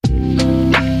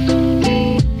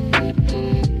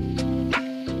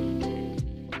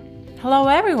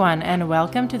everyone, and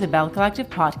welcome to the Bell Collective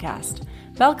podcast.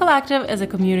 Bell Collective is a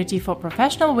community for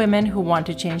professional women who want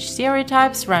to change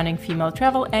stereotypes surrounding female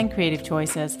travel and creative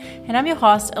choices, and I'm your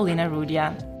host, Alina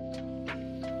Rudia.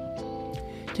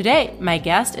 Today, my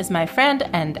guest is my friend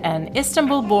and an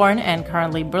Istanbul-born and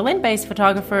currently Berlin-based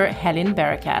photographer, Helin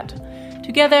Barakat.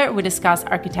 Together, we discuss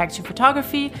architecture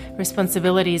photography,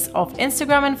 responsibilities of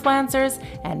Instagram influencers,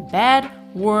 and bad,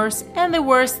 worse, and the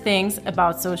worst things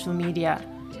about social media.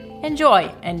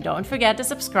 Enjoy, and don't forget to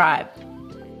subscribe.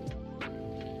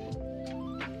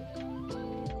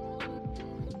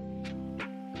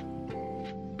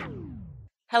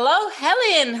 Hello,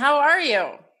 Helin. How are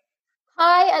you?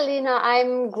 Hi, Alina.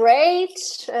 I'm great.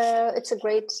 It's a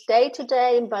great day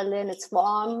today in Berlin. It's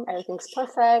warm. Everything's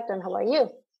perfect. And how are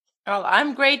you? Well,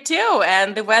 I'm great too.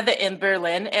 And the weather in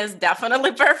Berlin is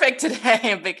definitely perfect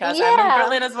today because I'm in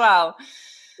Berlin as well.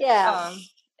 Yeah.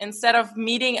 Instead of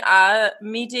meeting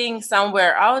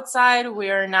somewhere outside, we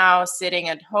are now sitting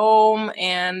at home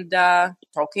and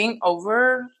talking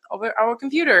over our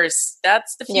computers.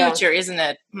 That's the future, isn't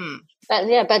it?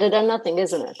 Better than nothing,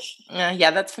 isn't it? Yeah,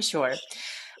 that's for sure.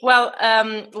 Well,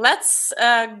 let's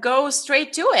go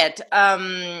straight to it.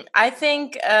 I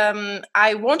think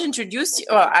I won't introduce you.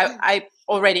 Well, I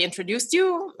already introduced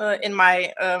you in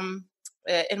my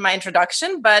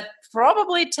introduction, but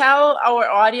probably tell our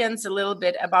audience a little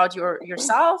bit about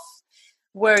yourself,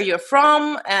 where you're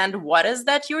from, and what is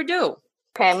that you do.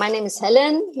 Okay, my name is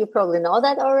Helin. You probably know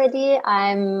that already.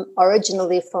 I'm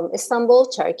originally from Istanbul,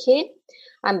 Turkey.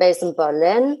 I'm based in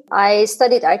Berlin. I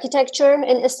studied architecture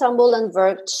in Istanbul and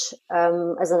worked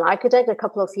as an architect a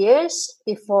couple of years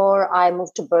before I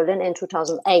moved to Berlin in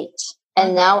 2008.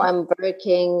 And now I'm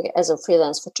working as a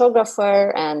freelance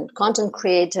photographer and content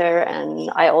creator.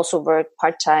 And I also work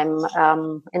part-time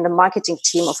in the marketing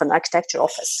team of an architecture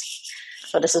office.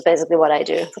 So this is basically what I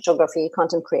do: photography,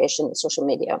 content creation, social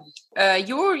media.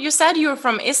 You said you were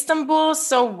from Istanbul.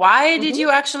 So why did you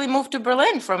actually move to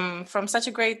Berlin from such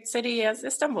a great city as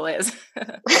Istanbul is?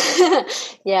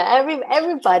 Yeah,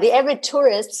 every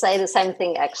tourist say the same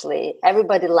thing, actually.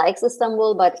 Everybody likes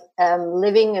Istanbul, but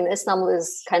living in Istanbul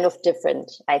is kind of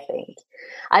different, I think.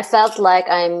 I felt like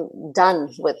I'm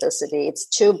done with the city. It's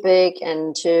too big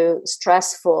and too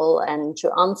stressful and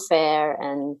too unfair,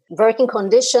 and working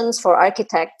conditions for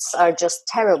architects are just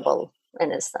terrible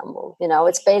in Istanbul. You know,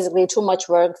 it's basically too much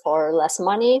work for less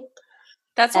money.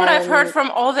 That's what I've heard from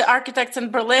all the architects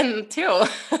in Berlin too.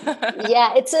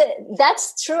 Yeah,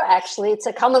 that's true, actually. It's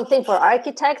a common thing for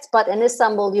architects, but in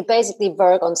Istanbul, you basically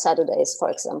work on Saturdays, for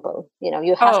example. You know,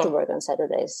 you have to work on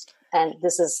Saturdays. And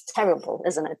this is terrible,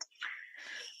 isn't it?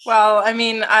 Well, I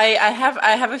mean, I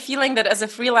have a feeling that as a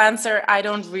freelancer, I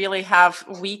don't really have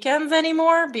weekends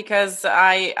anymore because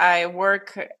I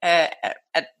work at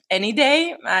any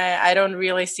day. I don't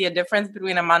really see a difference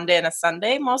between a Monday and a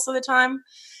Sunday most of the time.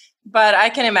 But I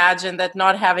can imagine that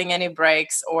not having any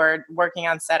breaks or working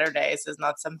on Saturdays is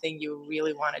not something you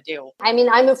really want to do. I mean,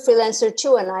 I'm a freelancer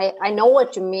too, and I know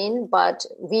what you mean, but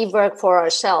we work for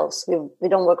ourselves. We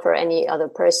don't work for any other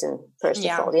person, first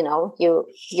of all. You know,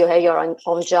 you have your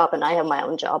own job and I have my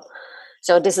own job.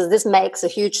 So this makes a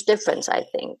huge difference, I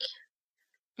think.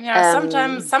 Yeah,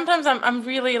 sometimes I'm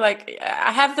really like,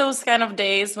 I have those kind of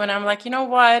days when I'm like, you know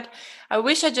what? I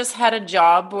wish I just had a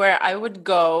job where I would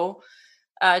go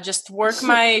just work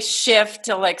my shift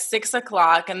till like 6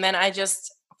 o'clock, and then I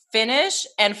just finish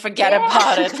and forget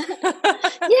about it.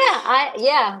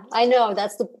 I know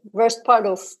that's the worst part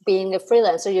of being a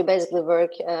freelancer. You basically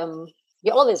work.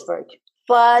 You always work,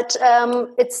 but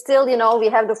it's still, you know, we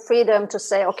have the freedom to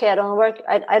say, okay, I don't work.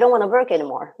 I don't want to work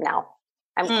anymore now.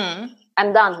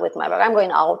 I'm done with my work. I'm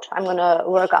going out. I'm going to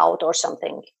work out or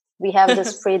something. We have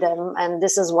this freedom, and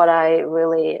this is what I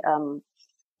really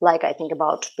like, I think,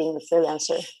 about being a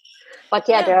freelancer. But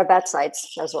there are bad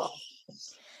sides as well.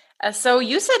 So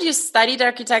you said you studied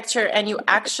architecture and you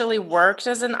actually worked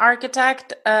as an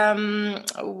architect.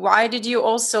 Why did you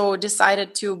also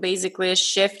decided to basically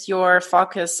shift your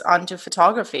focus onto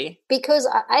photography? Because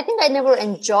I think I never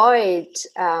enjoyed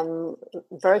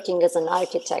working as an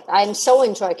architect. I'm so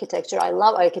into architecture. I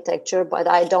love architecture, but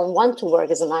I don't want to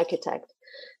work as an architect,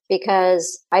 because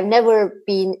I've never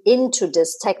been into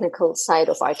this technical side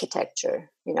of architecture.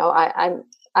 You know,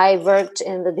 I worked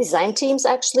in the design teams,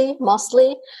 actually,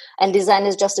 mostly, and design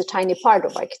is just a tiny part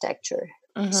of architecture.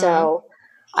 So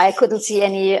I couldn't see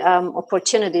any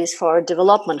opportunities for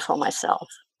development for myself.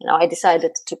 You know, I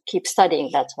decided to keep studying,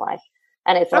 that's why.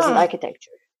 And it wasn't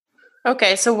architecture.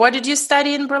 Okay, so what did you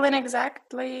study in Berlin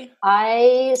exactly?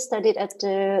 I studied at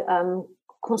the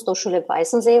Kunsthochschule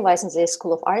Weißensee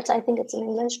School of Arts, I think it's in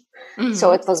English.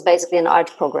 So it was basically an art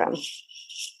program.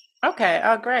 Okay.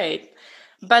 Oh, great.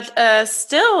 But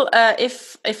still,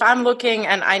 if I'm looking,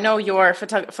 and I know your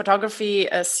photography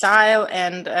style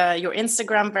and your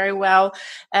Instagram very well,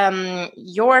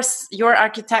 your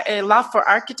love for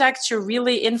architecture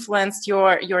really influenced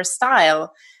your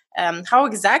style. How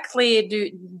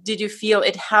exactly did you feel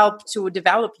it helped to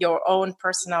develop your own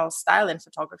personal style in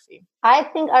photography? I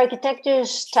think architecture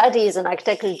studies and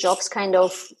architecture jobs kind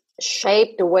of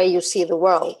shape the way you see the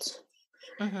world.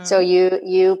 So Mm-hmm.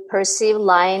 you perceive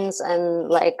lines and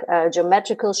like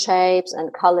geometrical shapes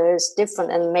and colors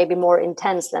different and maybe more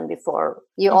intense than before.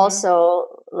 You Mm-hmm. also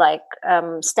like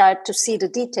start to see the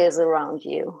details around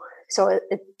you. So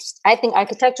I think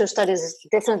architecture studies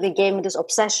definitely gave me this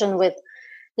obsession with,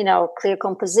 you know, clear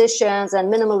compositions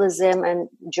and minimalism and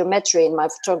geometry in my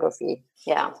photography.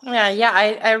 Yeah. Yeah.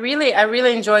 I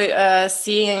really enjoy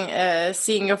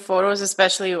seeing your photos,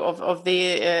 especially of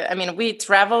the. I mean, we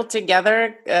traveled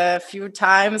together a few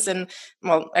times, and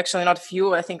well, actually not a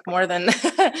few. I think more than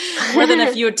more than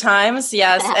a few times.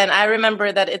 Yes, and I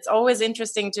remember that it's always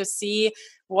interesting to see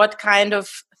what kind of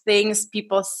things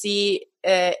people see.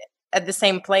 At the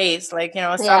same place, like,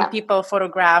 some Yeah. people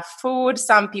photograph food,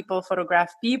 some people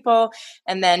photograph people,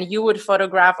 and then you would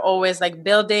photograph always like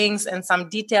buildings and some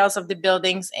details of the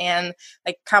buildings, and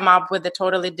like come up with a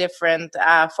totally different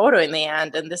photo in the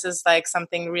end. And this is like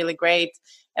something really great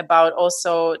about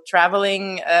also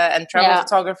traveling and travel Yeah.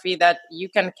 photography, that you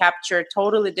can capture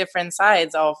totally different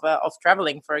sides of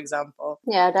traveling, for example.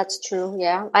 Yeah, that's true.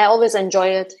 Yeah. I always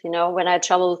enjoy it, you know, when I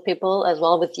travel with people as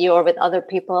well, with you or with other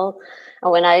people.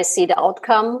 And when I see the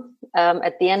outcome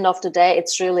at the end of the day,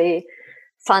 it's really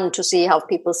fun to see how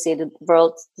people see the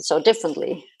world so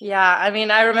differently. Yeah, I mean,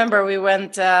 I remember we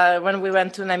went when we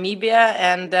went to Namibia,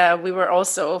 and we were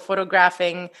also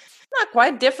photographing not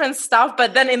quite different stuff,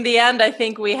 but then in the end, I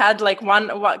think we had like one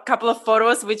couple of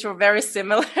photos which were very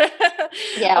similar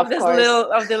Yeah, of of this course.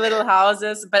 little of the little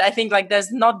houses. But I think like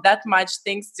there's not that much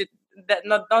things to that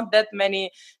not that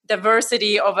many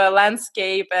diversity of a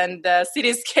landscape and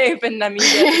cityscape in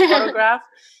Namibia to photograph.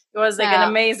 It was like an Yeah.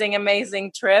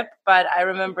 amazing trip, but I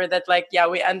remember that, like, yeah,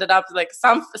 we ended up like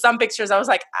some pictures I was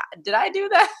like, did I do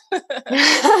that?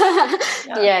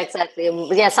 Yeah. Yeah, exactly.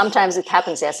 Yeah, sometimes it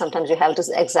happens. Yeah, sometimes you have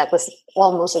just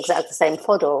almost exact the same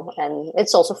photo, and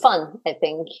it's also fun. I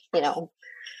think, you know,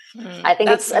 I think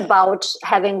That's it's about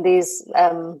having these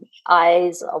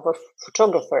eyes of a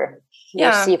photographer. You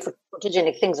yeah. see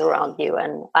photogenic things around you,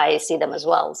 and I see them as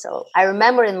well. So I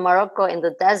remember in Morocco in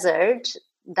the desert,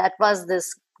 that was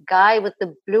this guy with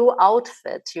the blue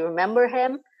outfit. You remember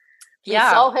him? We Yeah.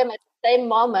 saw him at the same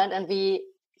moment, and we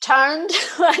turned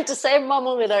at the same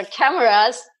moment with our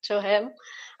cameras to him.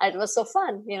 It was so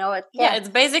fun, you know. Yeah, Yeah, it's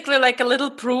basically like a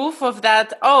little proof of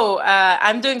that. Oh,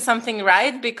 I'm doing something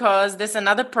right, because this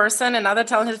another person, another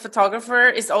talented photographer,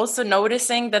 is also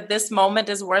noticing that this moment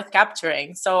is worth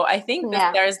capturing. So I think that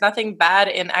yeah. there is nothing bad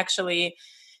in actually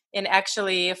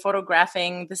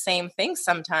photographing the same things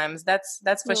sometimes. That's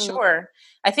for Mm, sure.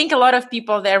 I think a lot of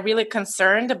people, they're really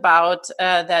concerned about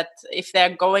that if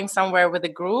they're going somewhere with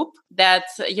a group, that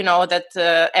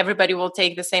everybody will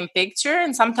take the same picture,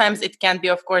 and sometimes it can be,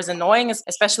 of course, annoying,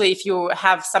 especially if you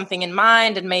have something in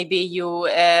mind and maybe you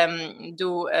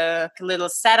do a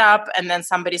little setup and then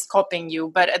somebody's copying you.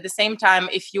 But at the same time,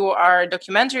 if you are a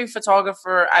documentary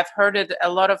photographer, I've heard it a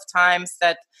lot of times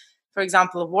that, for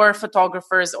example, war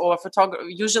photographers or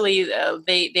usually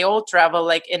they all travel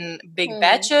like in big mm,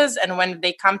 batches, and when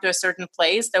they come to a certain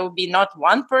place, there will be not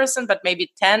one person but maybe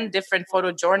 10 different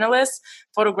photojournalists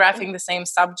photographing the same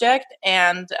subject,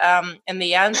 and in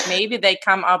the end maybe they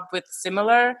come up with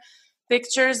similar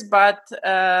pictures, but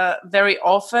very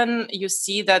often you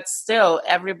see that still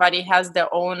everybody has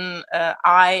their own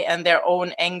eye and their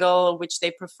own angle which they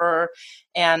prefer.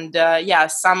 And yeah,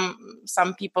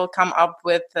 some people come up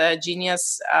with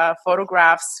genius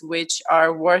photographs which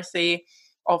are worthy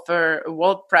of a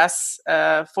world press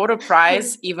photo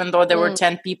prize, even though there were mm,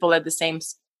 10 people at the same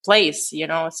place,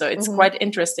 so it's mhm. quite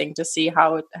interesting to see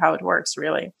how it works,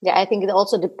 really. Yeah, I think it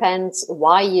also depends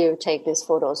why you take these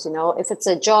photos. You know, if it's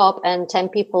a job and 10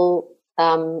 people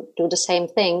do the same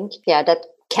thing, yeah, that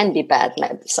can be bad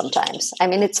sometimes. I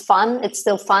mean, it's fun. It's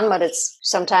still fun, but it's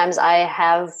sometimes I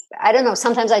don't know,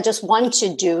 sometimes I just want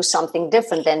to do something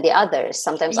different than the others.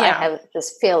 Sometimes I Yeah. have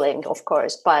this feeling, of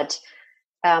course, but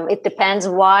it depends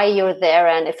why you're there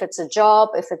and if it's a job,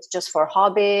 if it's just for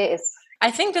hobby, if I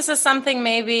think this is something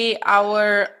maybe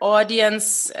our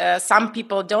audience, some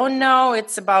people don't know.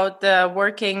 It's about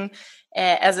working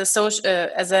as a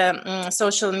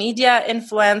social media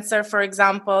influencer, for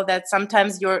example, that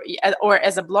sometimes or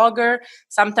as a blogger,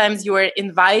 sometimes you are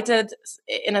invited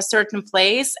in a certain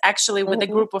place, actually with a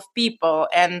group of people,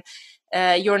 and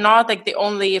you're not like the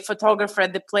only photographer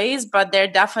at the place, but there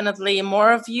are definitely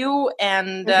more of you,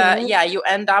 and you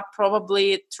end up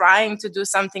probably trying to do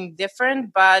something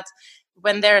different, but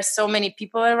when there are so many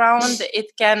people around,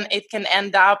 it can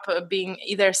end up being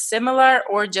either similar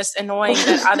or just annoying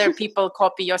that other people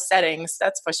copy your settings.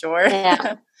 That's for sure.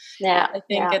 Yeah, I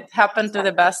think it happened to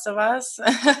the best of us.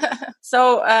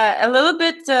 So a little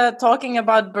bit talking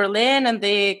about Berlin and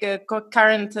the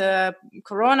current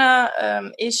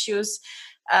corona issues.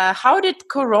 How did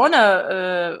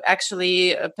corona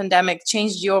pandemic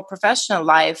change your professional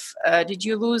life? Did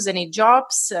you lose any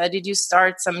jobs? Did you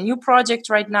start some new project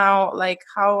right now? Like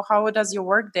how does your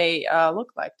workday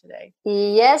look like today?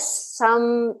 Yes,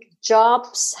 some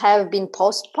jobs have been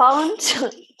postponed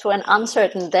to an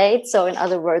uncertain date. So in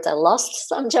other words, I lost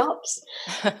some jobs.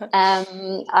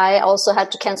 I also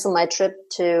had to cancel my trip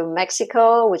to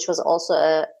Mexico, which was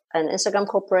also an Instagram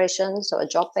corporation, so a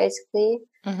job basically.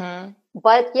 Mm-hmm.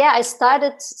 But yeah, I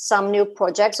started some new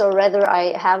projects, or rather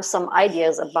I have some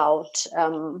ideas about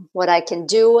what I can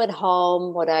do at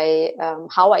home,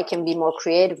 how I can be more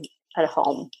creative at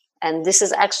home. And this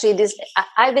is actually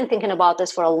I've been thinking about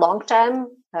this for a long time,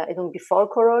 even before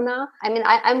Corona. I mean,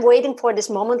 I'm waiting for this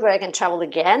moment where I can travel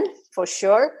again, for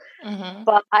sure. Mm-hmm.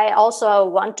 But I also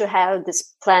want to have this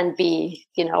plan B,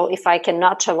 if I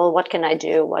cannot travel, what can I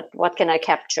do? What can I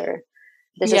capture?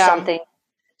 This is something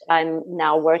I'm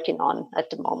now working on at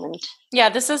the moment. Yeah,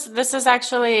 this is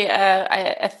actually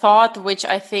a thought which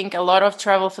I think a lot of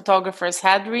travel photographers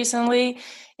had recently.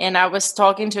 And I was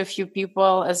talking to a few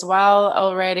people as well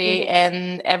already,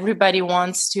 and everybody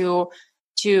wants to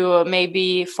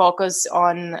maybe focus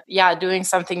on doing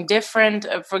something different.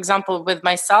 For example, with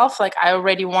myself, like I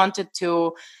already wanted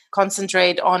to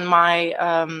concentrate on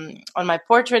my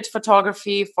portrait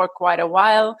photography for quite a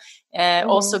while,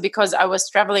 also because I was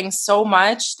traveling so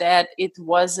much that it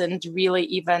wasn't really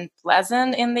even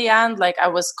pleasant in the end. Like I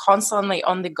was constantly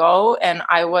on the go, and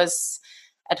I was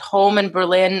at home in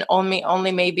Berlin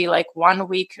only maybe like 1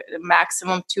 week,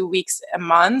 maximum 2 weeks a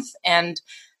month, and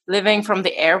living from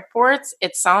the airports.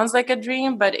 It sounds like a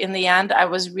dream, but in the end I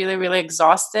was really, really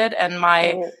exhausted, and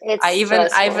I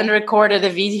even recorded a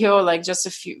video like just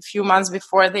a few months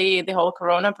before the whole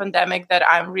corona pandemic that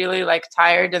I'm really like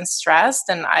tired and stressed,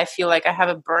 and I feel like I have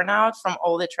a burnout from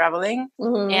all the traveling.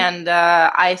 And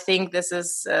I think this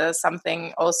is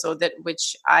something also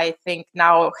which I think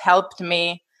now helped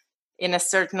me in a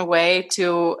certain way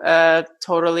to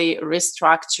totally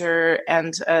restructure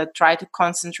and try to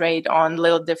concentrate on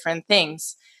little different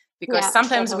things, because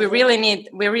sometimes we really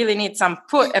need some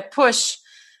push,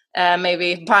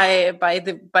 maybe by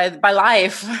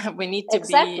life. We need to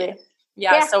be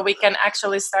so we can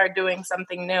actually start doing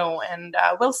something new, and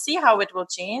we'll see how it will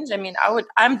change. I mean,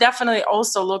 I'm definitely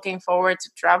also looking forward to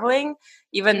traveling,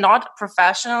 even not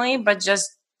professionally, but just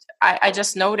I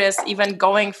just noticed even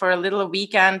going for a little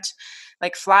weekend,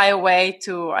 like fly away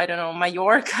to, I don't know,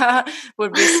 Mallorca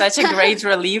would be such a great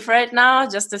relief right now,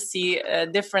 just to see a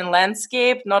different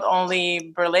landscape, not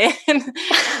only Berlin.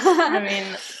 I mean,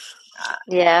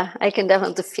 I can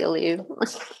definitely feel you.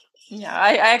 Yeah,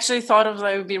 I actually thought it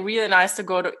would be really nice to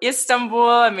go to Istanbul.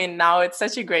 I mean, now it's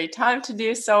such a great time to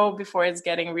do so before it's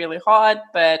getting really hot.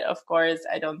 But of course,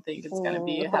 I don't think it's going to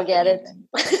be forget it.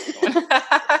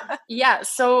 Yeah.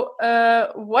 So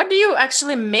what do you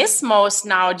actually miss most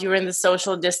now during the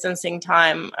social distancing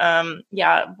time?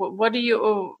 What do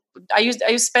you... Are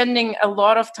you spending a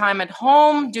lot of time at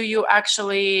home? Do you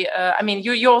actually, I mean,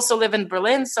 you also live in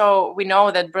Berlin, so we know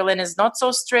that Berlin is not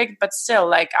so strict, but still,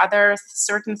 like, are there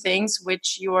certain things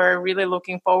which you are really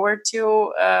looking forward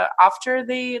to after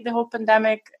the whole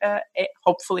pandemic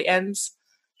hopefully ends?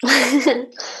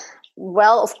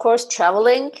 Well, of course,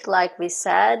 traveling, like we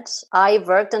said. I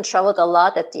worked and traveled a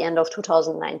lot at the end of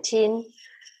 2019.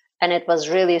 And it was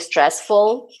really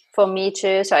stressful for me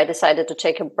too. So I decided to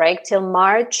take a break till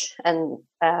March. And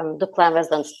the plan was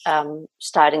then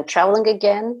starting traveling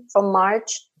again from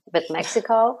March with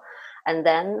Mexico. And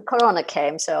then Corona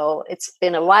came. So it's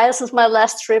been a while since my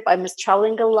last trip. I miss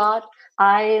traveling a lot.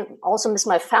 I also miss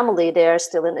my family. They're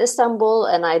still in Istanbul.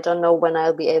 And I don't know when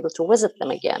I'll be able to visit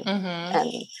them again.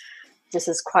 And this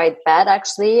is quite bad,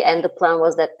 actually. And the plan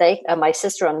was that my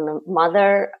sister and my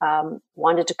mother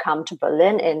wanted to come to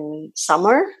Berlin in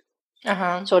summer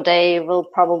Uh-huh. So they will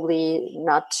probably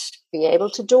not be able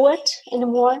to do it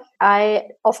anymore. I,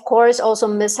 of course, also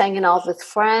miss hanging out with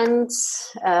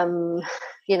friends.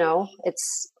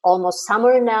 It's almost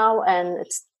summer now, and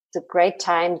it's a great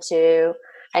time to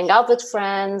hang out with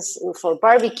friends for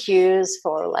barbecues,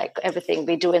 for like everything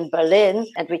we do in Berlin.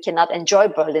 And we cannot enjoy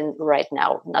Berlin right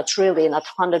now. Not really, not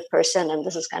 100%. And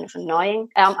this is kind of annoying.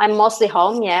 I'm mostly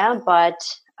home, yeah, but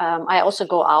I also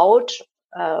go out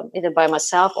either by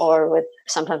myself or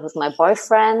sometimes with my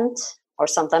boyfriend, or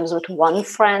sometimes with one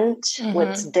friend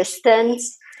with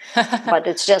distance. But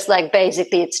it's just like,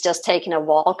 basically it's just taking a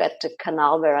walk at the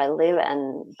canal where I live,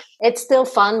 and it's still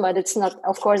fun, but it's not,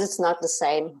 of course it's not the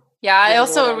same. Yeah, I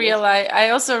also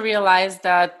realized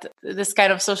that this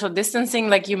kind of social distancing,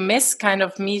 like you miss kind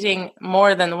of meeting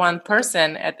more than one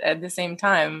person at the same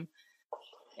time.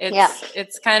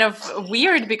 It's kind of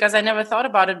weird because I never thought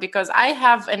about it, because I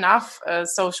have enough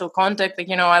social contact. Like,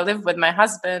 I live with my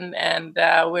husband, and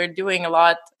we're doing a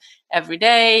lot every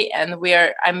day, and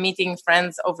I'm meeting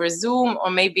friends over Zoom, or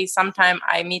maybe sometime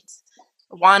I meet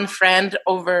one friend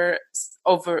over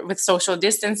with social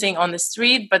distancing on the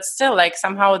street. But still, like,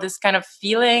 somehow this kind of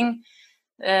feeling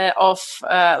of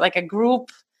like a group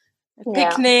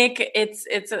picnic, it's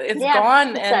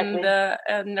gone. Exactly.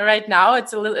 And right now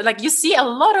it's a little like you see a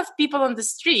lot of people on the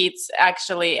streets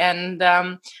actually, and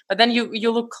but then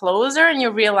you look closer and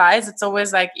you realize it's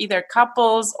always like either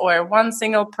couples or one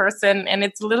single person, and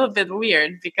it's a little bit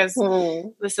weird because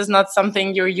this is not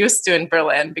something you're used to in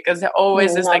Berlin, because there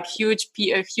always is like huge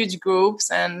groups,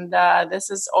 and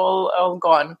this is all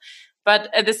gone.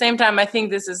 But at the same time, I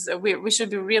think we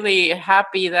should be really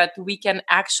happy that we can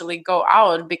actually go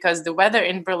out, because the weather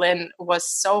in Berlin was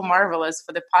so marvelous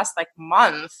for the past like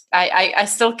month. I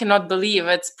still cannot believe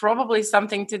it's probably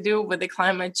something to do with the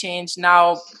climate change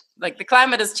now. Like the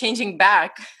climate is changing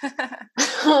back.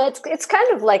 It's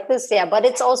kind of like this, yeah. But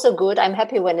it's also good. I'm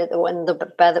happy when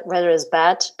the weather is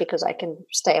bad, because I can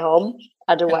stay home.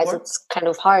 Otherwise, it's kind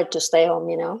of hard to stay home,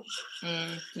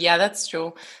 Yeah, that's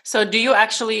true. So do you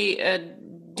actually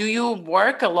do you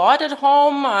work a lot at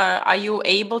home? Are you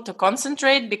able to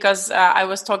concentrate? Because I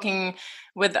was talking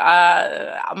with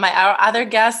our other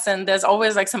guests, and there's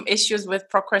always like some issues with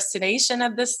procrastination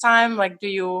at this time. Like, do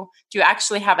you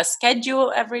actually have a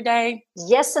schedule every day?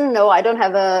 Yes and no. I don't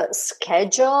have a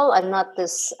schedule. I'm not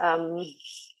this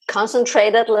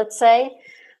concentrated, let's say.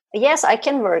 Yes, I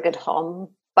can work at home,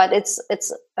 but it's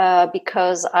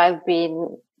because I've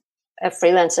been a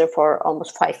freelancer for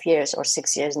almost 5 years or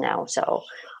 6 years now. So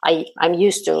I'm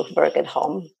used to work at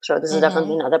home. So this is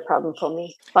definitely not a problem for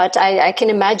me. But I can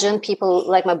imagine people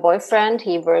like my boyfriend,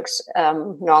 he works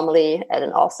normally at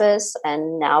an office,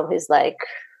 and now he's like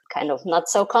kind of not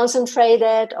so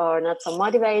concentrated or not so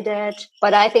motivated.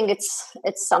 But I think it's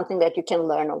something that you can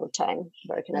learn over time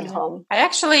working at home. I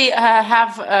actually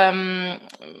have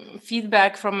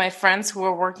feedback from my friends who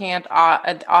are working at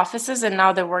offices and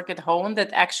now they work at home,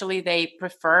 that actually they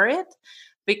prefer it,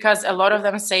 because a lot of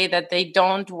them say that they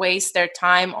don't waste their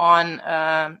time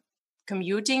on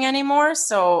commuting anymore.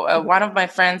 So one of my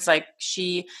friends, like,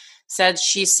 she said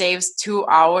she saves 2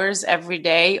 hours every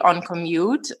day on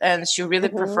commute, and she really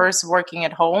prefers working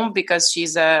at home, because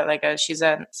she's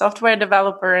a software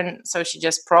developer, and so she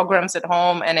just programs at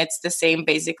home, and it's the same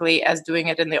basically as doing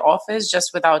it in the office,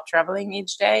 just without traveling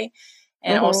each day.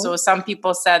 And also some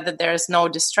people said that there's no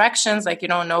distractions, like,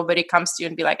 nobody comes to you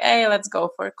and be like, hey, let's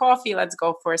go for a coffee, let's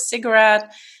go for a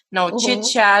cigarette, no chit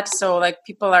chat. So like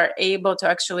people are able to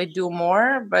actually do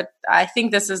more, but I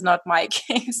think this is not my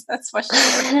case. That's for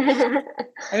sure.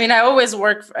 I mean, I always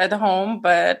work at home,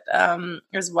 but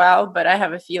as well, but I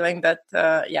have a feeling that,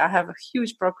 I have a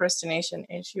huge procrastination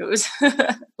issues.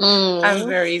 I'm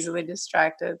very easily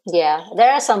distracted. Yeah,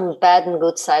 there are some bad and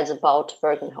good sides about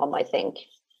working home, I think.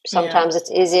 Sometimes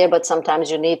it's easier, but sometimes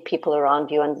you need people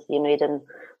around you, and you need an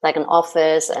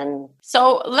office. And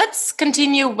so let's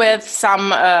continue with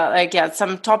some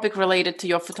some topic related to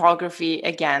your photography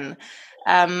again.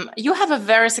 You have a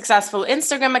very successful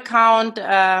Instagram account.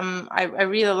 I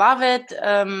really love it.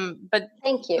 But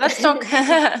thank you. Let's talk.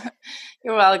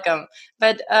 You're welcome.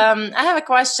 But I have a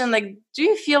question. Like, do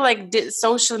you feel like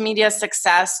social media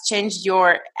success changed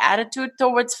your attitude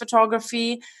towards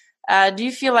photography? Do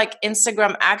you feel like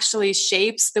Instagram actually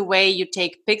shapes the way you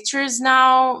take pictures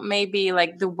now? Maybe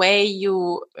like the way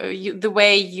you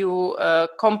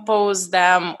compose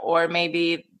them, or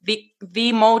maybe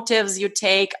the motives you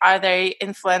take, are they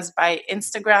influenced by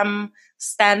Instagram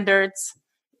standards?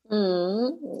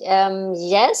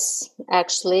 Yes,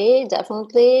 actually,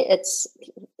 definitely. It's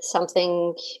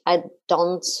something I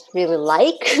don't really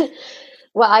like.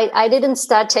 Well, I didn't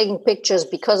start taking pictures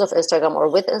because of Instagram or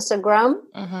with Instagram.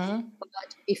 Mm-hmm.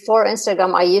 But before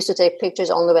Instagram, I used to take pictures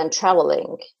only when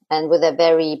traveling and with a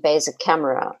very basic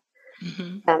camera,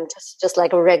 just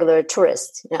like a regular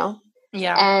tourist, you know.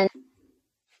 Yeah.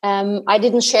 And I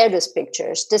didn't share these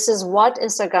pictures. This is what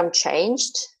Instagram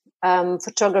changed.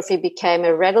 Photography became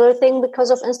a regular thing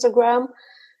because of Instagram.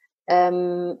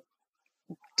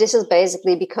 This is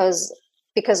basically because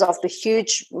of the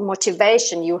huge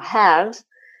motivation you have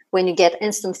when you get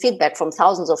instant feedback from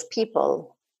thousands of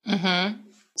people. Mm-hmm.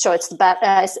 So it's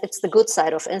the good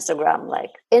side of Instagram.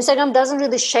 Like Instagram doesn't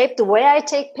really shape the way I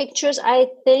take pictures, I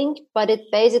think, but it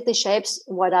basically shapes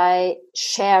what I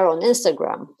share on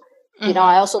Instagram. Mm-hmm. You know,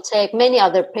 I also take many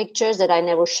other pictures that I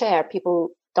never share.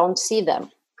 People don't see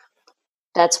them.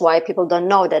 That's why people don't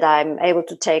know that I'm able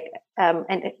to take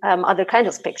other kind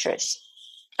of pictures.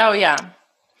 Oh, yeah.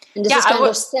 And this is kind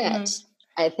of sad,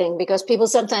 I think, because people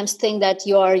sometimes think that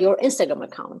you're your Instagram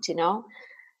account, you know?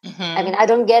 Mm-hmm. I mean, I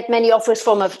don't get many offers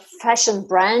from a fashion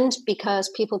brand because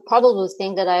people probably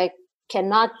think that I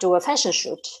cannot do a fashion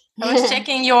shoot. I was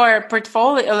checking your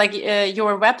portfolio, like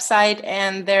your website,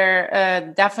 and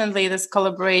there definitely this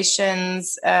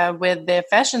collaborations with the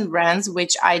fashion brands,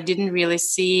 which I didn't really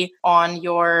see on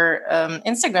your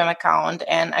Instagram account.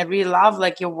 And I really love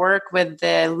like your work with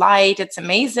the light. It's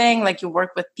amazing. Like you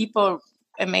work with people,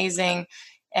 amazing.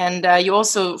 And you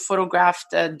also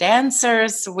photographed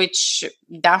dancers, which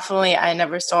definitely I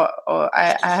never saw, or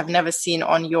I have never seen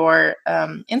on your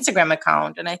Instagram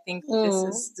account. And I think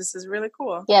this is really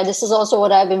cool. Yeah, this is also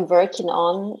what I've been working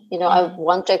on. You know, I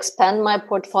want to expand my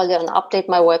portfolio and update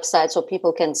my website so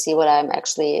people can see what I'm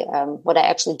actually, what I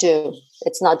actually do.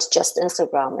 It's not just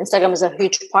Instagram. Instagram is a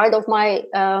huge part of my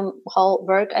whole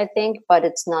work, I think, but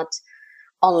it's not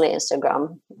only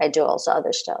Instagram. I do also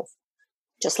other stuff.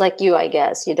 Just like you, I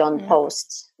guess, you don't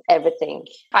post everything.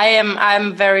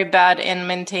 I'm very bad in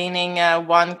maintaining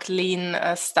one clean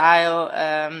style.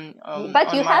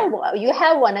 But you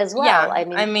have one as well. Yeah,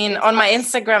 I mean on my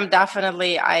Instagram,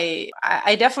 definitely.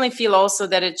 I definitely feel also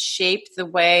that it shaped the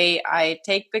way I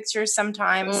take pictures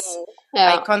sometimes.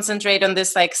 Yeah. I concentrate on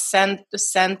this like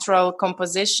central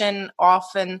composition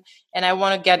often, and I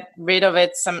want to get rid of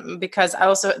it because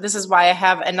this is why I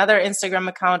have another Instagram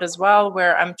account as well,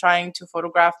 where I'm trying to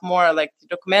photograph more like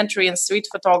documentary and street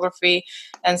photography,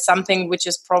 and something which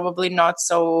is probably not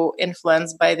so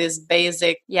influenced by this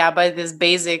basic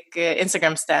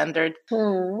Instagram standard.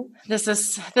 This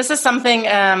is something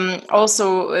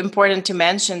also important to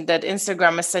mention, that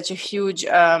Instagram is such a huge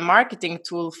marketing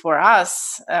tool for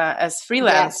us as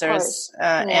freelancers.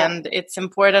 And it's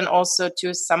important also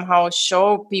to somehow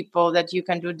show people that you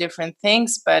can do different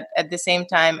things, but at the same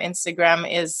time,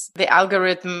 the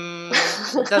algorithm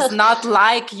does not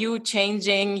like you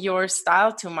changing your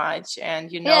style too much.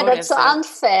 And that's so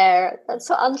unfair. That's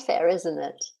so unfair, isn't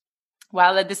it?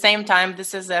 While at the same time,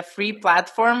 this is a free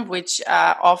platform which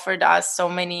offered us so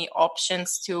many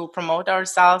options to promote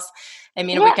ourselves. I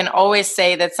mean, we can always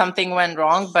say that something went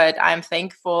wrong, but I'm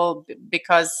thankful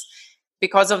because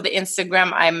of the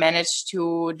Instagram, I managed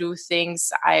to do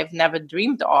things I've never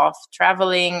dreamed of,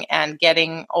 traveling and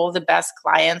getting all the best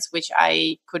clients, which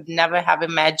I could never have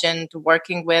imagined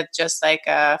working with just like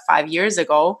 5 years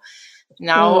ago.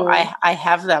 Now I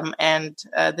have them, and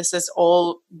this is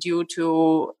all due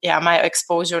to my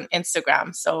exposure on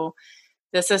Instagram. So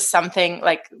this is something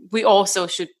like we also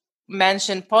should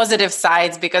mention positive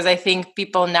sides, because I think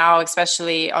people now,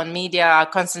 especially on media, are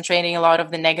concentrating a lot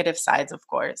of the negative sides, of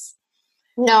course.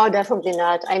 No, definitely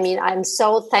not. I mean, I'm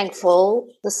so thankful.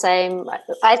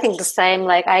 I think the same.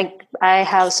 Like I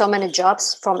have so many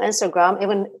jobs from Instagram,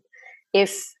 even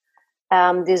if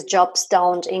these jobs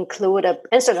don't include an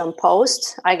Instagram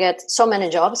post. I get so many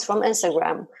jobs from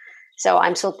Instagram. So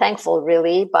I'm so thankful,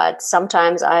 really. But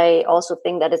sometimes I also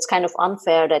think that it's kind of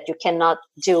unfair that you cannot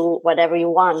do whatever you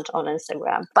want on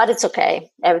Instagram. But it's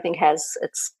okay. Everything has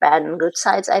its bad and good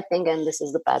sides, I think. And this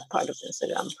is the bad part of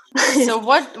Instagram. So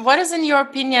what is, in your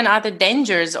opinion, are the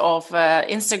dangers of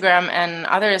Instagram and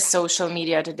other social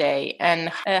media today? And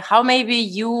how maybe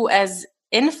you as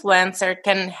influencer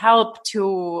can help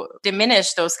to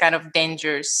diminish those kind of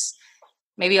dangers?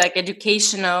 Maybe like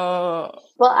educational.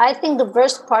 Well, I think the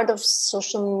worst part of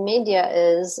social media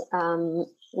is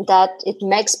that it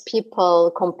makes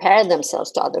people compare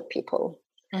themselves to other people.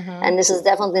 And this is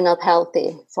definitely not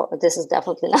healthy.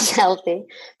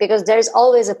 Because there's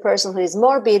always a person who is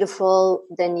more beautiful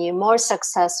than you, more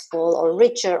successful or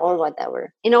richer or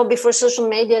whatever. You know, before social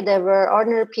media, there were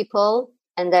ordinary people.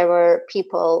 And there were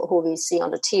people who we see on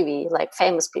the TV, like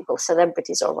famous people,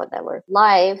 celebrities or whatever.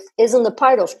 Life isn't a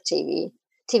part of TV.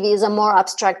 TV is a more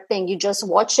abstract thing. You just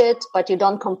watch it, but you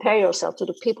don't compare yourself to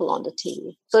the people on the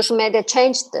TV. Social media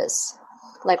changed this.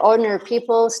 Like ordinary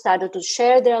people started to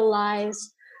share their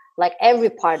lives, like every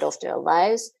part of their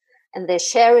lives, and they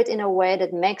share it in a way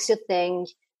that makes you think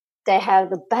they have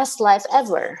the best life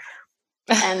ever.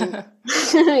 And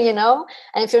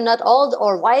and if you're not old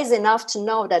or wise enough to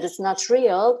know that it's not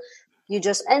real, you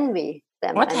just envy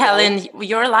them. What, Helen?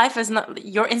 Your life is not,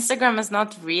 your Instagram is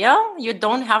not real? You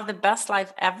don't have the best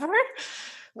life ever?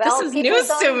 Well, this is news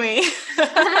to me.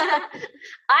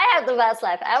 I have the best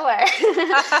life ever.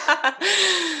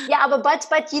 Yeah,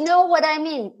 but you know what I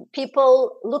mean?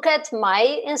 People look at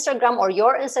my Instagram or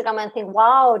your Instagram and think,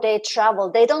 wow, they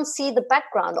travel. They don't see the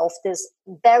background of this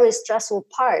very stressful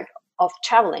part of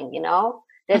traveling,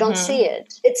 They don't see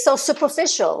it. It's so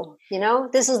superficial,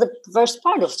 This is the worst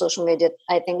part of social media,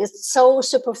 I think. It's so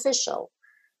superficial.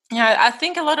 Yeah, I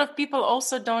think a lot of people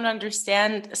also don't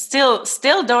understand, still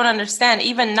don't understand,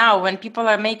 even now when people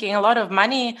are making a lot of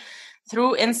money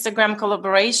through Instagram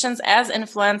collaborations as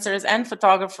influencers and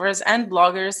photographers and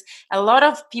bloggers. A lot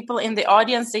of people in the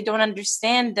audience, they don't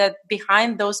understand that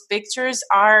behind those pictures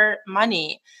are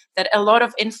money, that a lot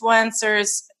of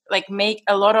influencers make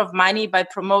a lot of money by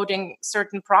promoting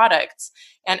certain products,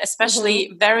 and especially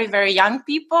very, very young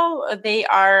people,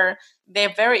 they're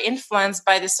very influenced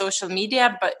by the social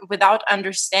media, but without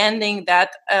understanding that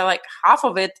half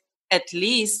of it at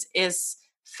least is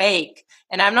fake.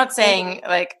 And I'm not saying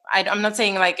I'm not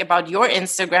saying about your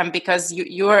Instagram, because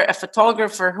you're a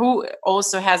photographer who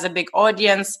also has a big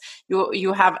audience.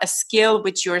 You have a skill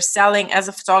which you're selling as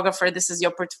a photographer. This is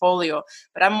your portfolio.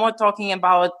 But I'm more talking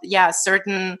about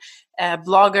certain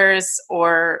bloggers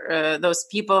or those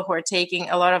people who are taking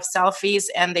a lot of selfies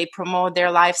and they promote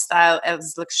their lifestyle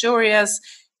as luxurious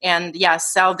and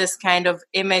sell this kind of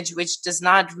image which does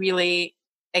not really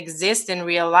exist in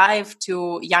real life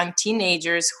to young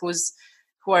teenagers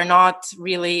who are not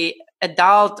really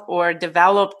adult or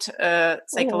developed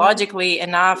psychologically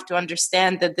enough to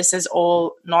understand that this is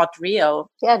all not real.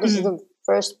 Yeah, this is the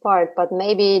first part, but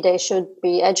maybe they should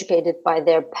be educated by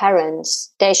their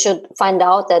parents. They should find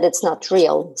out that it's not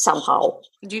real somehow.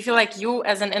 Do you feel like you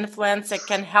as an influencer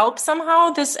can help somehow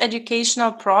this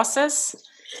educational process?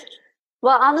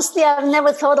 Well, honestly, I've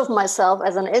never thought of myself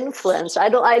as an influencer.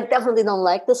 I definitely don't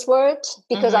like this word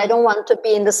because I don't want to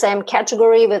be in the same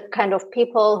category with kind of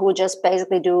people who just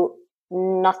basically do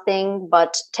nothing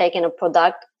but taking a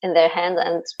product in their hand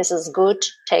and this is good,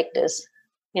 take this,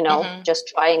 just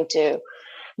trying to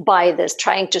buy this,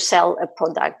 trying to sell a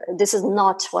product. This is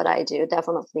not what I do,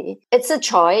 definitely. It's a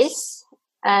choice.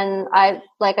 And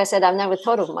like I said, I've never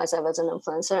thought of myself as an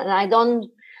influencer, and I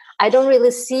don't really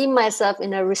see myself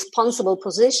in a responsible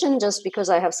position just because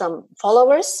I have some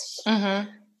followers,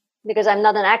 because I'm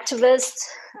not an activist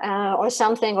or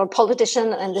something or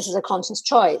politician, and this is a conscious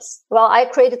choice. Well, I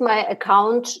created my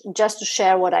account just to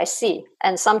share what I see.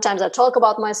 And sometimes I talk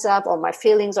about myself or my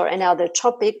feelings or any other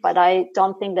topic, but I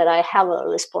don't think that I have a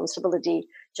responsibility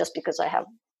just because I have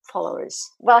followers.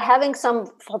 Well, having some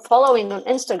following on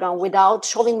Instagram without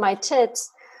showing my tits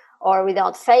or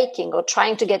without faking or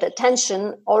trying to get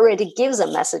attention already gives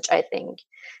a message, I think.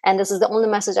 And this is the only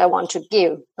message I want to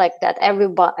give, like that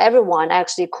everyone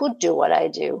actually could do what I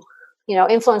do.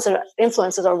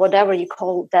 Influencers or whatever you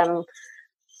call them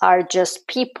are just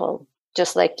people,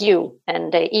 just like you,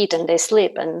 and they eat and they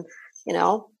sleep and,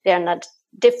 they're not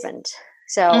different.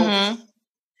 So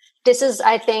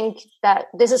I think that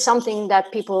this is something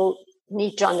that people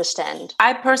need to understand.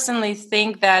 I personally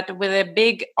think that with a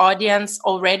big audience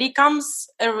already comes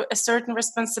a certain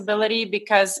responsibility,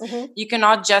 because you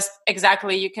cannot just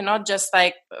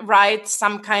write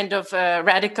some kind of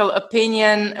radical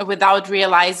opinion without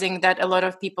realizing that a lot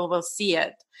of people will see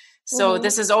it. So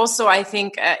this is also, I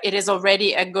think, it is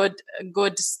already a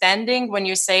good standing when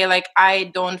you say I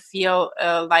don't feel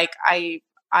like I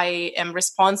am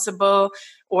responsible,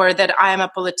 or that I am a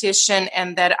politician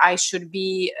and that I should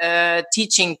be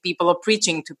teaching people or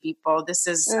preaching to people. This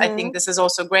is, I think this is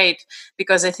also great,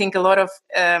 because I think a lot of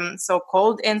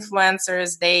so-called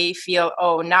influencers, they feel,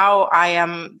 oh, now I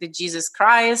am the Jesus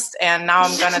Christ and now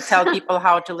I'm going to tell people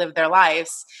how to live their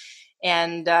lives.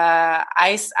 And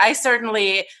I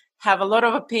certainly have a lot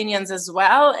of opinions as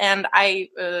well. And I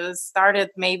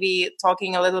started maybe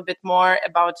talking a little bit more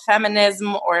about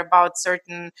feminism or about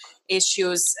certain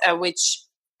issues which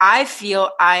I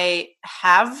feel I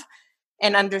have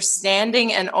an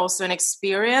understanding and also an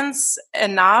experience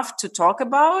enough to talk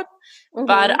about.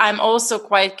 But I'm also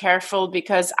quite careful,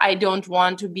 because I don't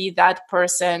want to be that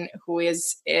person who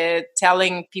is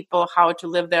telling people how to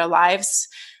live their lives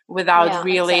without Yeah,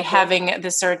 really exactly. having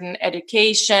the certain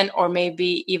education or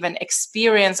maybe even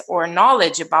experience or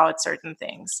knowledge about certain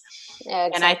things. Yeah,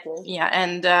 exactly.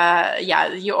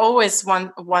 You always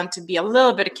want to be a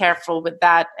little bit careful with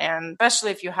that, and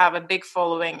especially if you have a big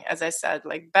following, as I said,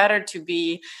 like better to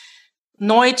be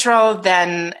neutral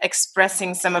than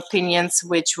expressing some opinions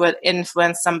which would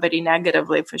influence somebody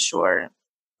negatively, for sure.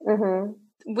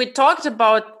 Mm-hmm. We talked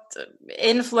about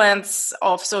influence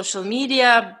of social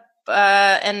media,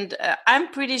 and I'm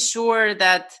pretty sure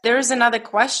that there is another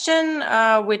question.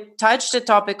 We touched the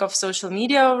topic of social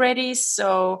media already,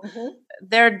 so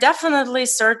there are definitely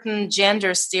certain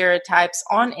gender stereotypes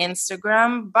on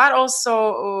Instagram, but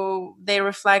also they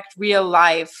reflect real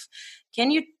life. Can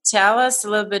you tell us a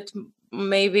little bit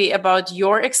maybe about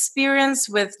your experience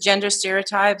with gender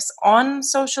stereotypes on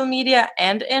social media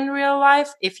and in real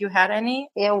life, if you had any?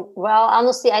 Yeah, well,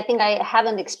 honestly, I think I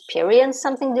haven't experienced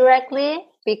something directly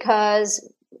because,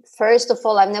 first of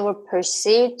all, I've never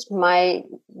perceived my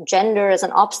gender as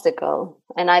an obstacle.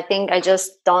 And I think I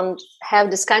just don't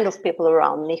have this kind of people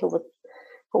around me who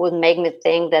would make me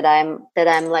think that I'm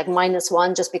like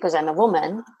 -1 just because I'm a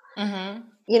woman. Mm-hmm.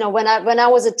 You know, when I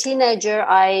was a teenager,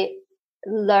 I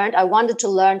wanted to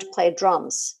learn to play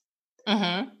drums.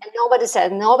 Mm-hmm.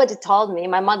 And nobody told me,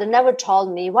 my mother never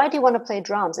told me, why do you want to play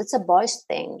drums? It's a boys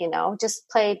thing, you know, just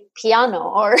play piano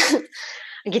or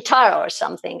guitar or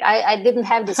something. I didn't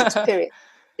have this experience,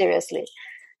 seriously.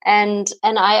 And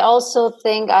I also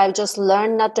think I just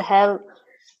learned not to have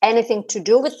anything to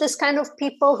do with this kind of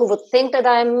people who would think that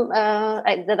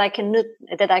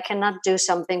that I cannot do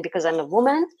something because I'm a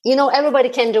woman. You know, everybody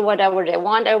can do whatever they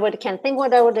want. Everybody can think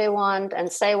whatever they want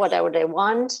and say whatever they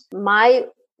want. My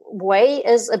way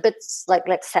is a bit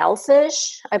like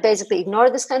selfish. I basically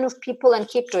ignore this kind of people and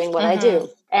keep doing what I do.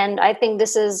 And I think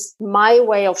this is my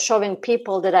way of showing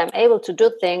people that I'm able to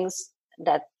do things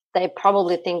that they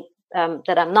probably think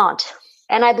that I'm not.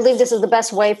 And I believe this is the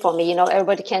best way for me. You know,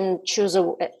 everybody can choose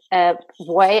a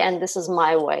way, and this is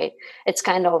my way. It's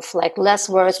kind of like less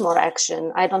words, more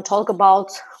action. I don't talk about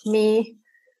me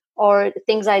or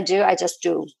things I do. I just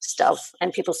do stuff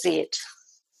and people see it.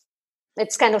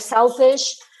 It's kind of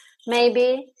selfish,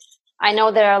 maybe. I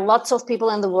know there are lots of people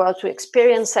in the world who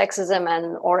experience sexism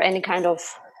or any kind of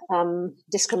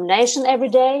discrimination every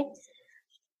day.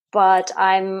 But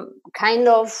I'm kind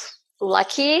of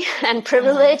lucky and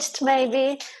privileged,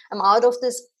 maybe. I'm out of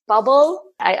this bubble.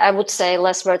 I would say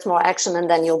less words, more action, and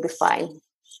then you'll be fine.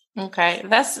 Okay,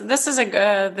 this is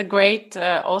the great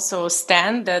also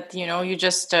stand that, you know, you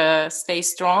just stay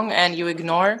strong and you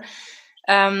ignore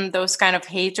those kind of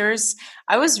haters.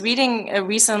 I was reading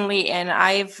recently, and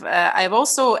I've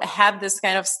also had this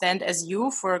kind of stand as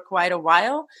you for quite a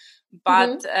while.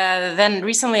 But then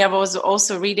recently I was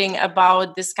also reading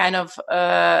about this kind of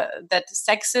that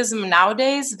sexism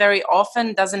nowadays very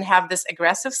often doesn't have this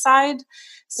aggressive side.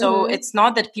 So it's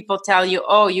not that people tell you,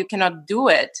 oh, you cannot do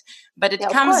it, but it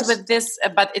comes with this,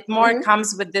 but it more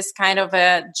comes with this kind of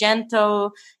a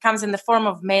gentle, comes in the form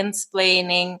of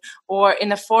mansplaining, or in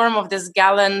the form of this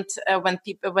gallant,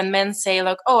 when men say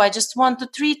like, oh, I just want to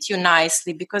treat you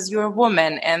nicely because you're a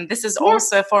woman. And this is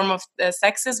also a form of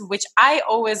sexism, which I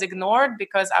always ignored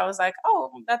because I was like, oh,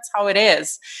 that's how it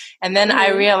is. And then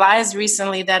I realized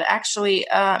recently that actually,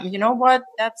 you know what,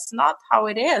 that's not how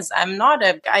it is.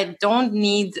 I don't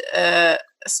need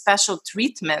special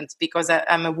treatment because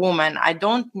I'm a woman. I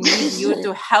don't need you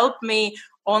to help me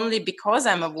only because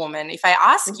I'm a woman. If I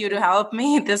ask you to help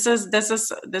me, this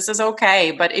is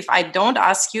okay. But if I don't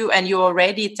ask you and you're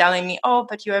already telling me, oh,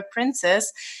 but you're a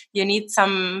princess, you need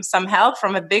some help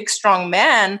from a big strong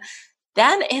man,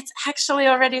 then it's actually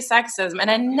already sexism. And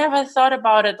I never thought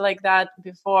about it like that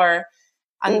before.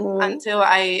 Until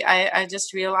I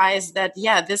just realized that,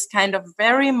 this kind of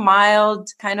very mild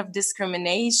kind of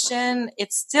discrimination,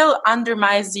 it still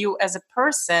undermines you as a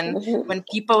person when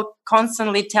people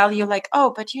constantly tell you like,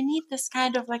 oh, but you need this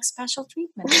kind of like special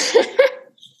treatment.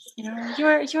 You know,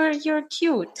 you're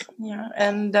cute,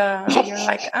 and you're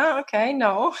like, oh, okay,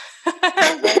 no.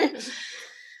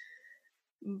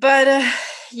 But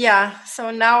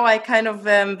so now I kind of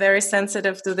am very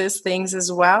sensitive to these things as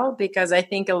well, because I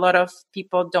think a lot of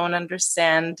people don't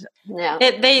understand.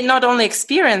 They not only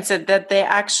experience it, that they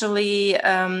actually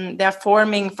they're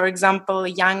forming, for example,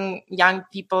 young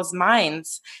people's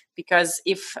minds. Because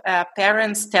if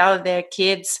parents tell their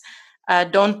kids,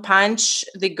 don't punch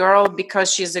the girl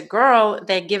because she's a girl,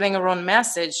 they're giving a wrong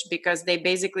message, because they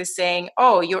basically saying,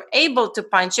 oh, you're able to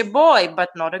punch a boy but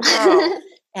not a girl.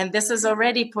 And this is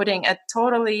already putting a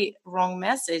totally wrong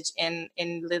message in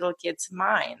little kids'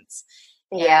 minds.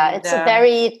 Yeah, And it's a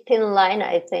very thin line,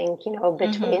 I think,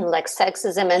 between mhm. like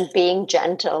sexism and being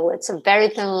gentle. It's a very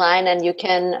thin line, and you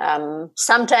can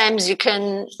sometimes you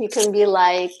can be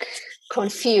like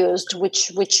confused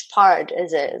which part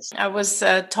it is. I was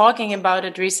talking about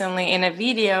it recently in a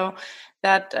video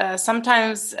that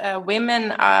sometimes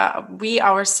women, we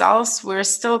ourselves, we're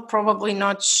still probably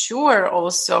not sure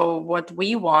also what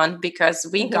we want, because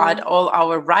we got all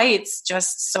our rights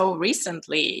just so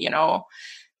recently,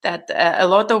 that a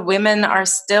lot of women are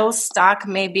still stuck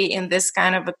maybe in this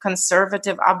kind of a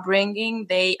conservative upbringing.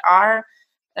 They are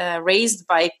raised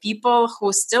by people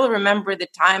who still remember the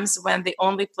times when the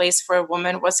only place for a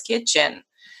woman was kitchen.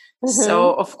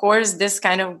 So, of course, this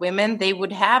kind of women, they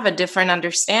would have a different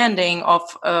understanding of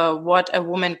what a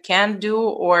woman can do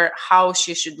or how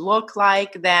she should look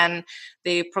like than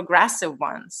the progressive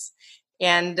ones.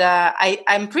 And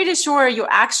I'm pretty sure you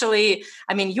actually,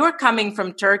 I mean, you're coming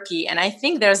from Turkey, and I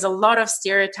think there's a lot of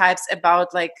stereotypes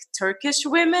about like Turkish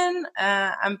women.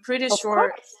 I'm pretty Of sure.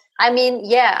 course. I mean,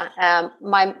 yeah,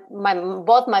 my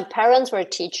both my parents were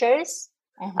teachers,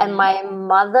 and my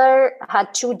mother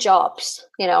had two jobs.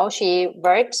 She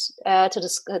worked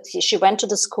she went to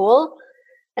the school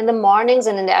in the mornings,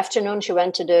 and in the afternoon she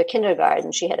went to the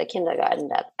kindergarten. She had a kindergarten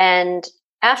there, and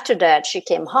after that she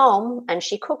came home and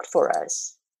she cooked for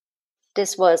us.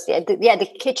 This was the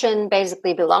kitchen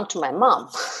basically belonged to my mom.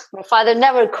 My father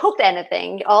never cooked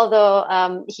anything,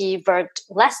 although he worked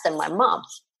less than my mom.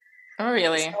 Oh,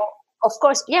 really? So, of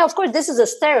course, this is a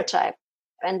stereotype,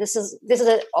 and this is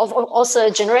also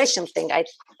a generation thing, I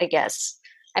guess.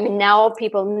 I mean, now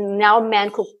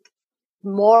men cook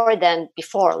more than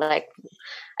before, like,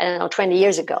 I don't know, 20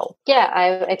 years ago. Yeah,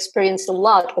 I've experienced a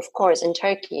lot, of course, in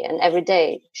Turkey, and every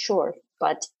day, sure.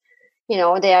 But,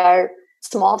 there are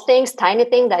small things, tiny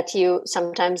things that you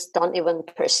sometimes don't even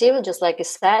perceive, just like you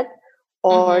said,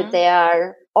 or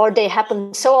they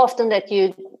happen so often that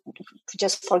you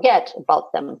just forget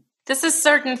about them. This is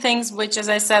certain things which, as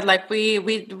I said, like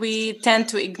we tend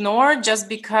to ignore just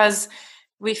because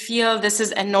we feel this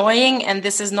is annoying and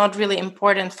this is not really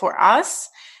important for us.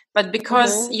 But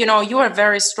because you are a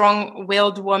very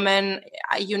strong-willed woman,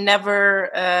 you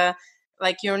never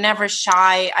you're never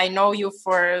shy. I know you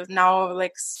for now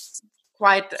like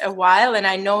quite a while, and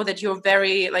I know that you're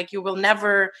very you will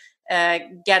never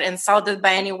get insulted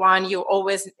by anyone. You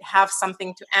always have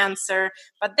something to answer.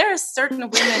 But there are certain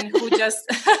women who just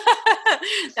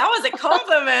that was a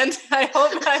compliment. I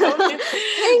hope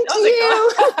Thank you.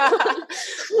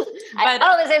 I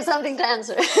always have something to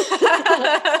answer.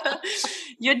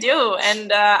 You do.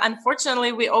 And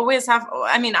unfortunately, we always have,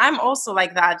 I mean, I'm also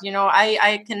like that.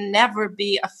 I can never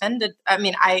be offended. I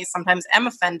mean, I sometimes am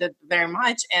offended very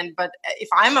much. But if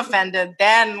I'm offended,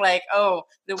 then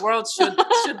the world should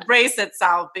brace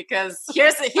itself, because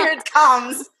here it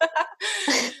comes.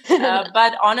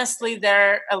 But honestly,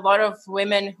 there are a lot of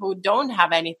women who don't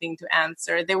have anything to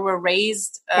answer. They were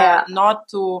raised not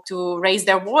to raise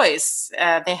their voice.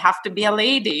 They have to be a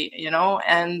lady,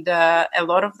 and a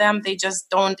lot of them, they just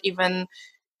don't even.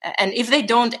 And if they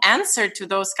don't answer to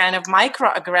those kind of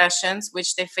microaggressions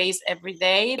which they face every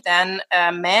day, then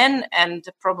men and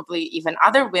probably even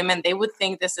other women, they would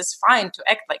think this is fine to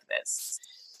act like this.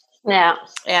 Yeah.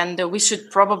 And we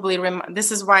should probably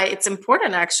this is why it's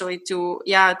important actually to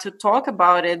talk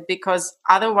about it, because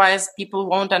otherwise people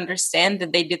won't understand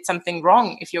that they did something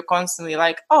wrong. If you're constantly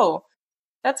like, oh,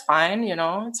 that's fine,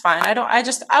 it's fine,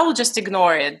 I will just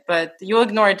ignore it. But you'll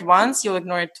ignore it once, you'll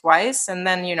ignore it twice, and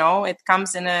then it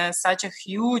comes in such a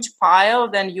huge pile,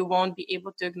 then you won't be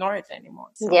able to ignore it anymore.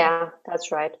 So. Yeah,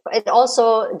 that's right. But it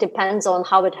also depends on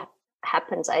how it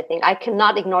happens. I think I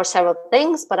cannot ignore several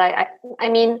things, but I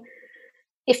mean,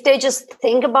 if they just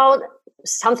think about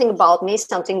something about me,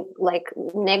 something like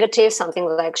negative, something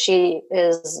like she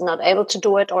is not able to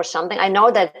do it or something, I know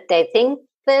that they think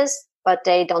this, but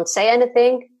they don't say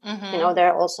anything.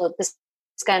 There are also this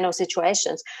kind of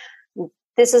situations.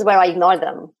 This is where I ignore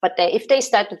them. But if they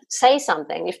start to say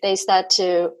something, if they start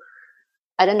to,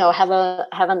 I don't know, have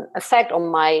an effect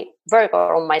on my work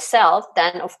or on myself,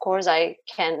 then of course I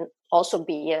can also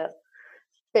be a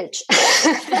bitch.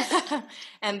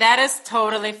 And that is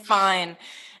totally fine.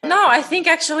 No, I think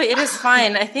actually it is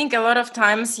fine. I think a lot of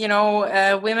times,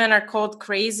 women are called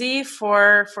crazy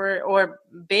or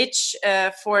bitch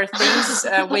for things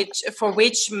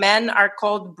which men are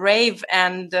called brave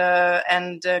and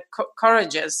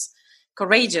courageous.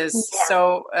 Yeah.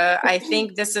 So I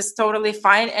think this is totally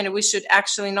fine, and we should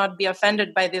actually not be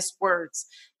offended by these words,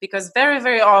 because very,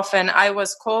 very often I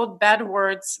was called bad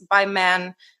words by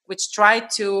men which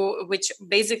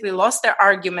basically lost their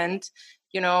argument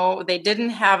they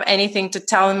didn't have anything to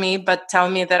tell me but tell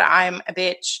me that I'm a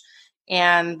bitch.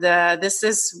 And this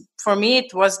is, for me,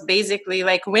 it was basically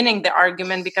like winning the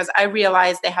argument, because I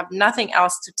realized they have nothing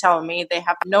else to tell me. They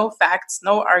have no facts,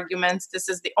 no arguments. This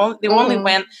is the only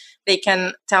when they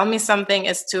can tell me something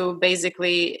is to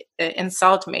basically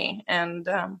insult me. And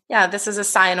this is a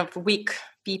sign of weak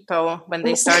people when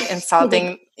they start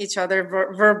insulting each other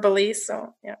verbally.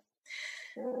 So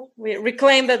we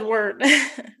reclaim that word.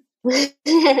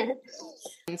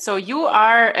 So you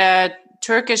are a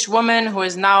Turkish woman who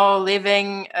is now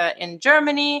living in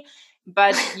Germany,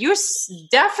 but you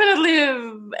definitely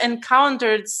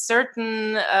encountered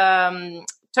certain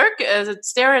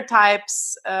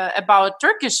stereotypes about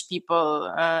Turkish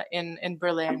people in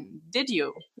Berlin. Did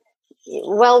you?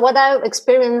 Well, what I've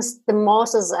experienced the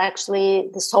most is actually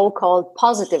the so-called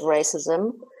positive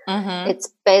racism. Mm-hmm. It's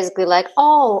basically like,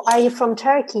 oh, are you from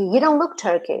Turkey? You don't look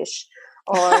Turkish.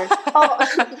 Or, oh,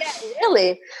 yeah,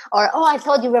 really? Or, oh, I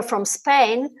thought you were from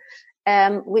Spain,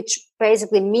 which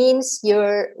basically means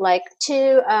you're like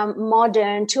too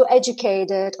modern, too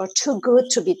educated, or too good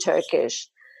to be Turkish.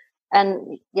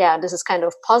 And this is kind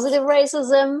of positive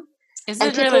racism. Is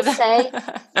it really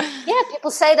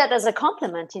people say that as a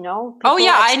compliment, People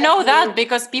I know that,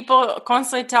 because people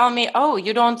constantly tell me, oh,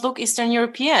 you don't look Eastern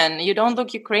European, you don't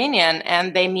look Ukrainian,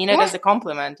 and they mean it as a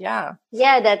compliment. Yeah,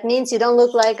 that means you don't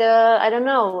look like I don't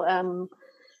know,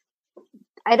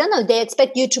 they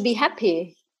expect you to be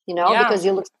happy, because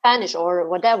you look Spanish or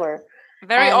whatever.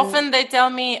 Very often they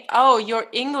tell me, oh, your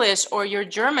English or your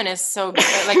German is so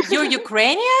good. Like, you're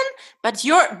Ukrainian, but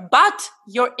your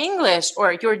English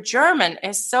or your German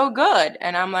is so good.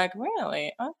 And I'm like,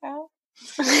 really? Okay.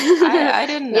 I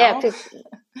didn't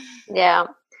know.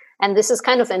 And this is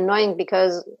kind of annoying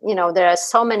because, there are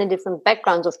so many different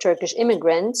backgrounds of Turkish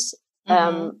immigrants.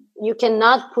 Mm-hmm. You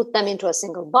cannot put them into a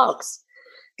single box.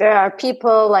 There are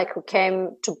people like who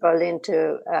came to Berlin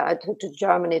to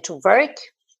Germany to work,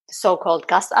 so-called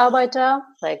Gastarbeiter,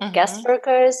 like guest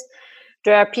workers.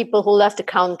 There are people who left the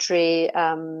country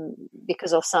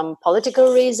because of some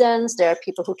political reasons. There are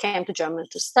people who came to Germany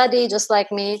to study, just like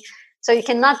me. So you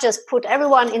cannot just put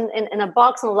everyone in a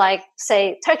box and like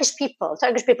say Turkish people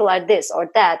are this or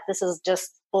that. This is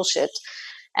just bullshit.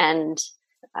 And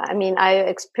I mean, I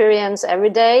experience every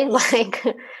day like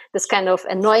this kind of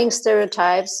annoying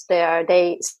stereotypes.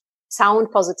 They sound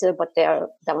positive, but they are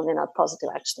definitely not positive,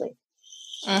 actually.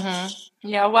 Mm-hmm.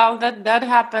 Yeah, well, that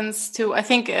happens too. I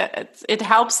think it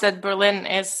helps that Berlin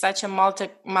is such a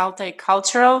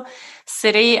multicultural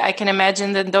city. I can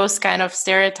imagine that those kind of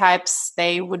stereotypes,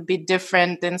 they would be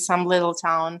different in some little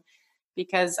town,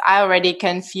 because I already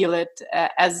can feel it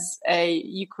as a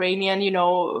Ukrainian,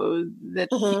 that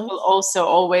people also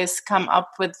always come up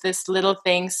with these little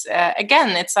things.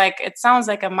 Again, it's like, it sounds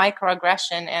like a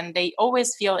microaggression, and they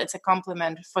always feel it's a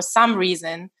compliment for some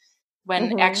reason,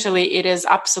 when actually it is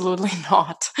absolutely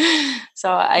not.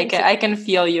 So I can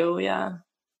feel you. Yeah.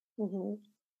 Mm-hmm.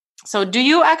 So do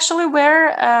you actually wear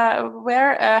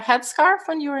a headscarf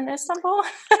when you're in Istanbul?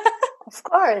 Of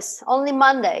course, only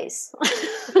Mondays.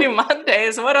 Only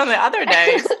Mondays? What on the other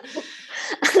days?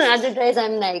 On other days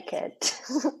I'm naked.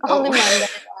 Only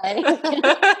Mondays.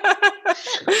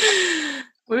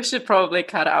 We should probably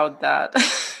cut out that.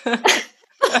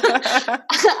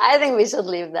 I think we should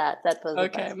leave that. That was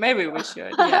okay. Maybe we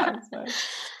should. Yeah. So,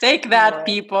 take that,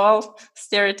 people.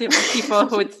 Stereotypical people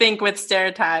who think with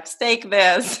stereotypes. Take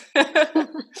this.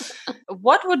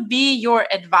 What would be your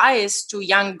advice to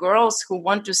young girls who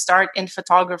want to start in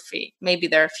photography? Maybe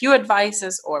there are a few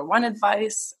advices or one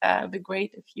advice. It'd be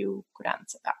great if you could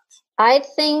answer that.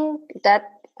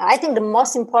 I think the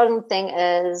most important thing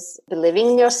is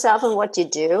believing in yourself and what you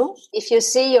do. If you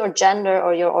see your gender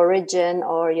or your origin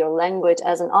or your language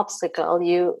as an obstacle,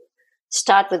 you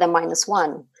start with a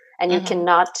 -1 and you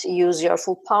cannot use your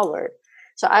full power.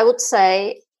 So I would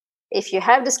say, if you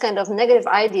have this kind of negative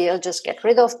idea, just get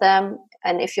rid of them.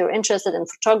 And if you're interested in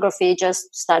photography, just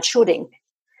start shooting.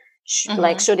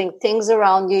 Like shooting things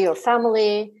around you, your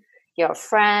family, your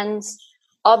friends,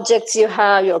 objects you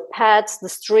have, your pets, the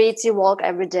streets you walk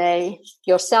every day,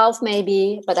 yourself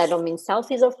maybe, but I don't mean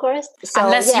selfies, of course. So,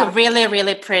 unless you're really,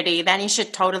 really pretty, then you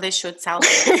should totally shoot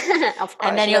selfies. Of course.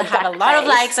 And then you'll have a lot of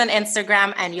likes on Instagram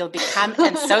and you'll become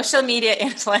a social media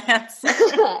influencer.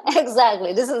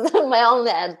 Exactly. This is my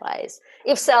only advice.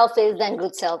 If selfies, then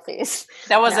good selfies.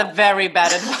 That was a very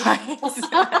bad advice.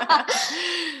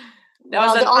 That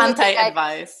was an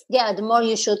anti-advice. The more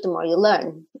you shoot, the more you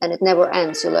learn. And it never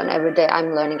ends. You learn every day. I'm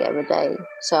learning every day.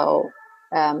 So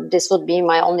this would be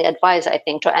my only advice, I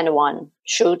think, to anyone.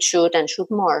 Shoot, and shoot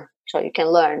more so you can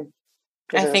learn.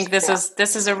 I think this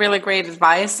is a really great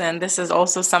advice, and this is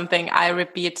also something I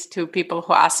repeat to people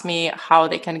who ask me how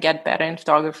they can get better in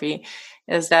photography,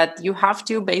 is that you have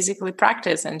to basically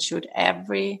practice and shoot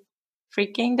every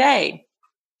freaking day.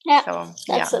 Yeah, so,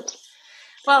 that's it.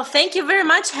 Well, thank you very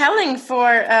much, Helen,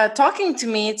 for talking to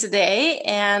me today.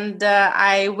 And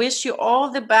I wish you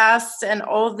all the best and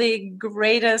all the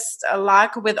greatest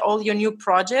luck with all your new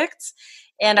projects.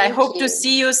 And I hope to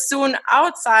see you soon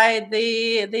outside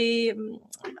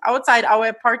outside our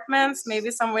apartments,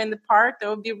 maybe somewhere in the park. That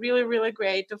would be really, really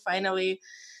great to finally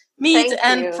meet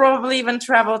and probably even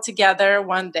travel together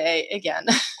one day again.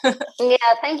 Yeah,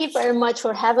 thank you very much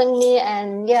for having me.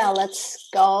 And yeah, let's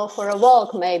go for a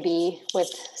walk, maybe with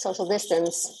social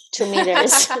distance, 2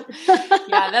 meters.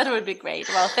 Yeah, that would be great.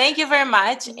 Well, thank you very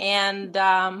much. And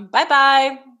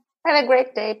bye-bye. Have a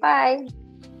great day. Bye.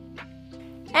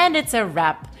 And it's a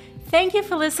wrap. Thank you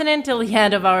for listening till the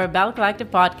end of our Bell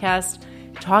Collective podcast.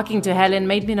 Talking to Helen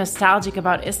made me nostalgic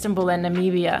about Istanbul and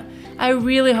Namibia. I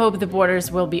really hope the borders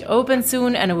will be open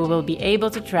soon and we will be able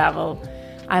to travel.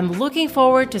 I'm looking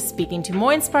forward to speaking to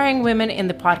more inspiring women in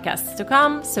the podcasts to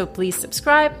come, so please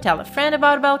subscribe, tell a friend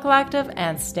about Bell Collective,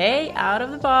 and stay out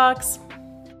of the box.